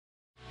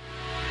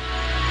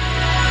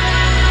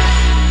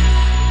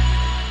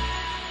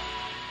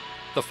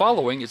The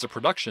following is a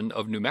production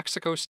of New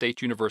Mexico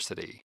State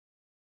University.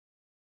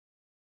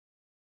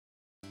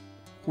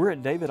 We're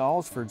at David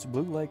Alsford's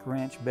Blue Lake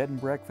Ranch Bed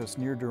and Breakfast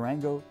near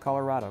Durango,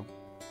 Colorado.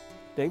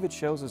 David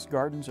shows us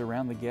gardens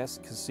around the guests'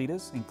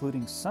 casitas,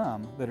 including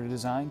some that are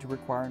designed to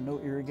require no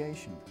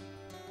irrigation.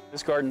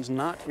 This garden's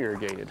not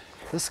irrigated.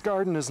 This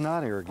garden is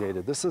not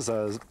irrigated. This is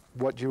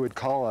what you would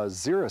call a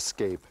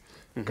Xeriscape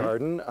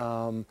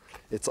garden.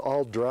 It's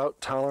all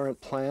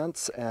drought-tolerant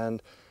plants,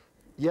 and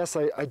yes,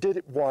 I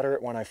did water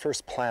it when I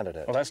first planted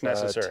it. Well, that's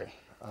necessary.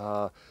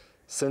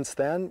 Since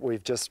then,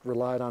 we've just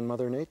relied on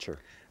Mother Nature.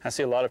 I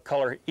see a lot of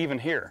color even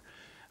here.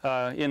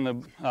 In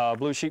the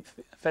blue sheep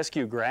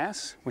fescue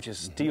grass, which is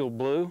steel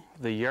blue,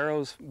 the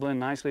yarrows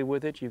blend nicely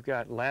with it. You've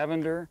got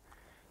lavender.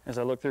 As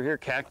I look through here,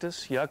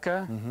 cactus,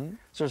 yucca.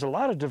 So there's a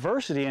lot of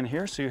diversity in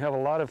here, so you have a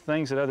lot of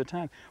things at other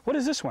times. What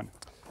is this one?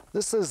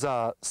 This is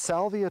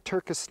Salvia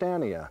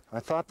turkestania. I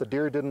thought the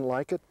deer didn't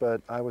like it,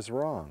 but I was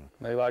wrong.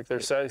 They like their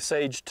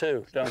sage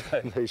too, don't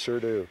they? They sure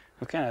do.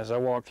 Okay, as I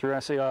walk through, I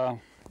see a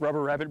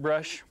rubber rabbit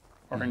brush,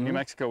 or in New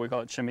Mexico we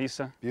call it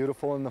chamisa.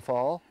 Beautiful in the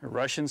fall.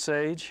 Russian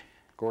sage.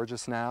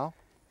 Gorgeous now.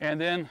 And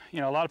then, you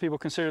know, a lot of people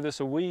consider this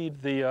a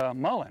weed, the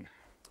mullein.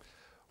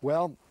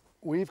 Well,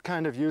 we've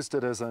kind of used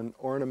it as an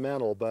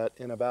ornamental, but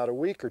in about a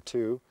week or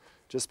two,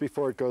 just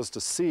before it goes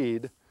to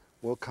seed,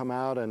 we'll come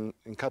out and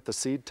cut the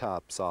seed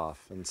tops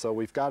off. And so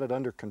we've got it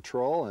under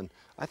control, and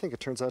I think it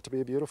turns out to be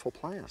a beautiful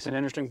plant. It's an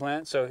interesting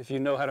plant, so if you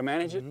know how to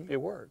manage it,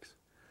 it works.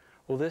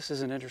 Well, this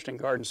is an interesting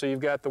garden. So you've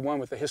got the one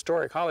with the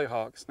historic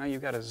hollyhocks. Now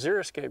you've got a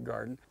Xeriscape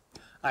garden.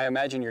 I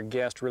imagine your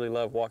guests really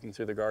love walking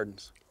through the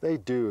gardens. They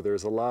do.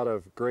 There's a lot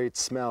of great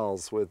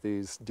smells with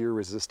these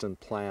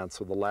deer-resistant plants,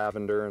 with the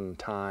lavender and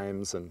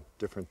thymes and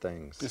different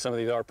things. And some of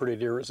these are pretty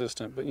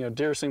deer-resistant, but you know,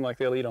 deer seem like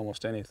they'll eat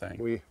almost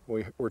anything.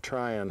 We're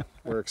trying.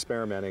 We're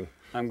experimenting.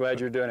 I'm glad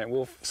you're doing it.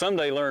 We'll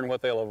someday learn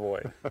what they'll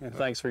avoid. And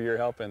thanks for your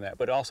help in that.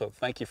 But also,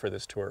 thank you for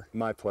this tour.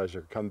 My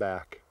pleasure. Come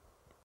back.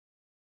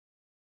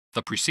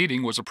 The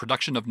preceding was a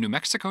production of New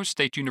Mexico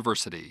State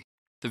University.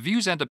 The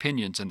views and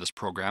opinions in this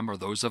program are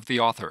those of the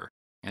author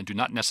and do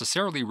not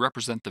necessarily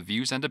represent the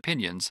views and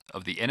opinions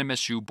of the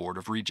NMSU Board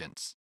of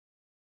Regents.